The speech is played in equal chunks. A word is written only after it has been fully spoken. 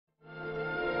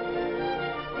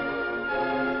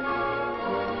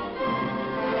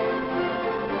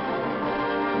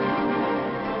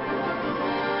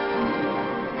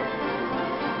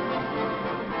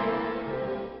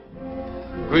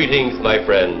Greetings, my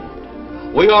friend.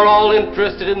 We are all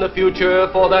interested in the future,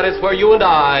 for that is where you and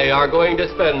I are going to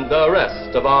spend the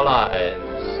rest of our lives.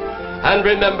 And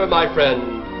remember, my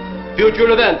friend,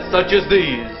 future events such as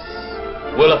these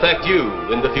will affect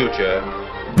you in the future.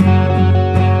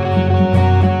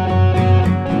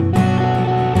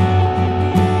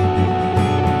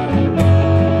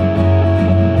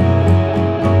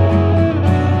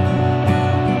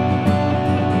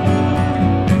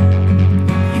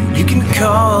 You can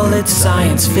call it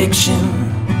science fiction,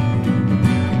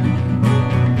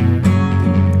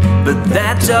 but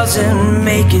that doesn't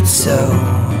make it so.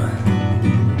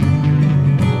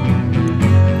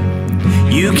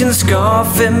 You can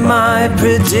scoff at my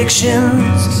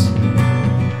predictions,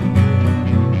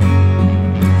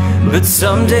 but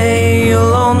someday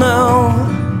you'll all know.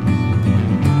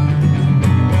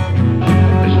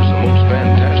 This is the most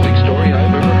fantastic story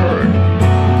I've ever heard.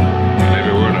 And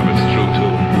every word of it's true,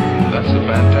 too. That's the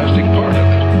fantastic part of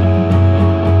it.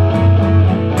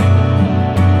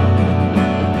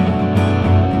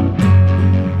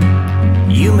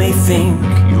 You may think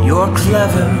you're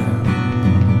clever,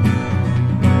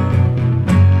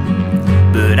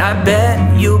 but I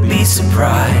bet you'll be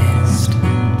surprised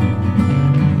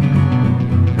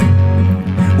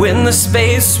when the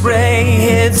space ray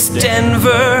hits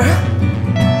Denver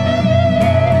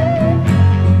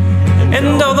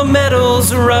and all the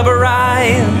metals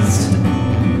rubberized.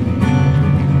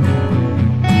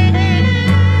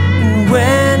 And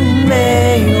when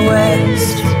Mae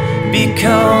West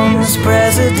becomes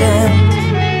president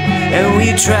and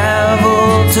we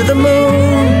travel to the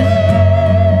moon,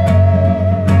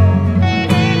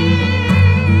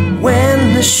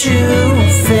 when the shoe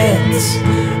fits,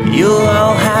 you'll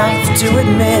all have to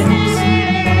admit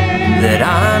that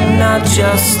I'm not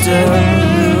just a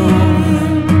loon.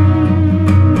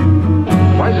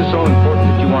 Why is it so important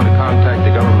that you want to contact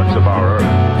the governments of our Earth?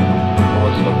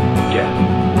 Well, so, yeah.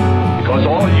 Because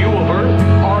all you of Earth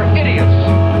are idiots.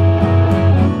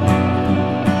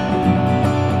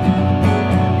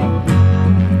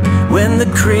 When the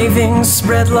cravings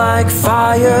spread like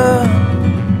fire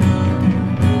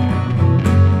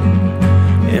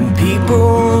and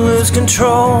people lose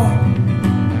control,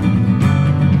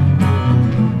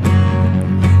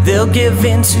 they'll give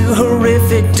in to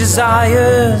horrific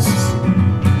desires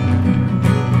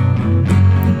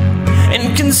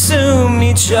and consume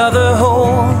each other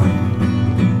whole.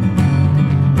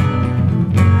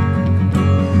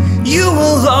 You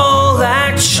will all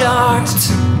act shocked,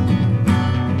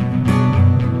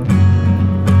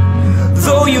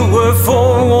 though you were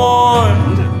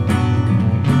forewarned.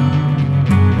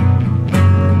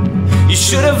 You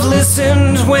should have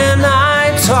listened when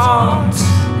I talked.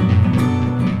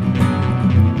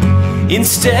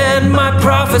 Instead, my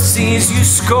prophecies you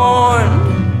scorned.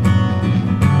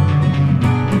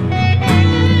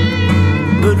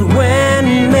 But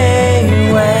when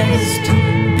Mae West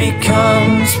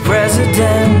becomes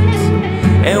president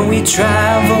and we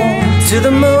travel to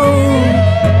the moon,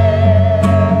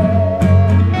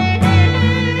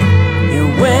 and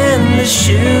when the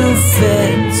shoe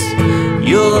fits,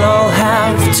 you'll all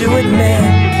have to admit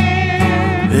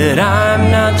that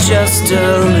I'm not just a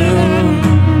loon.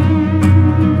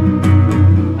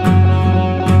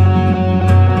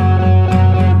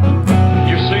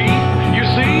 You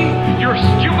see, your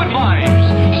stupid minds.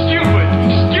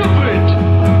 Stupid.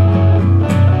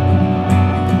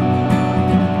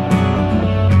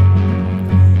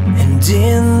 And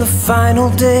in the final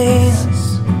days,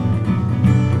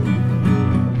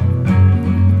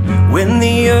 when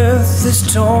the earth is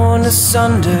torn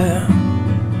asunder,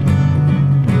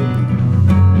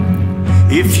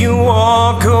 if you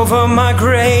walk over my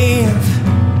grave,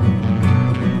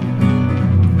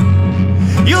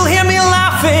 you'll hear me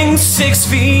laughing 6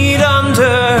 feet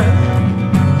under.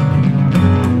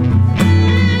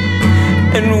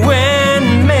 And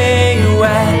when Mae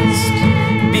West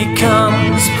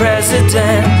becomes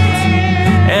president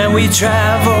and we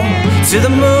travel to the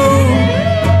moon,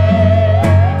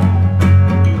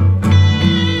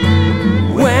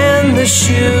 when the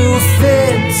shoe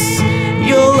fits,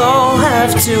 you'll all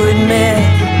have to admit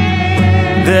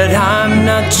that I'm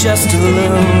not just a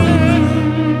loon.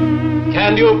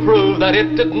 Can you prove that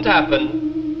it didn't happen?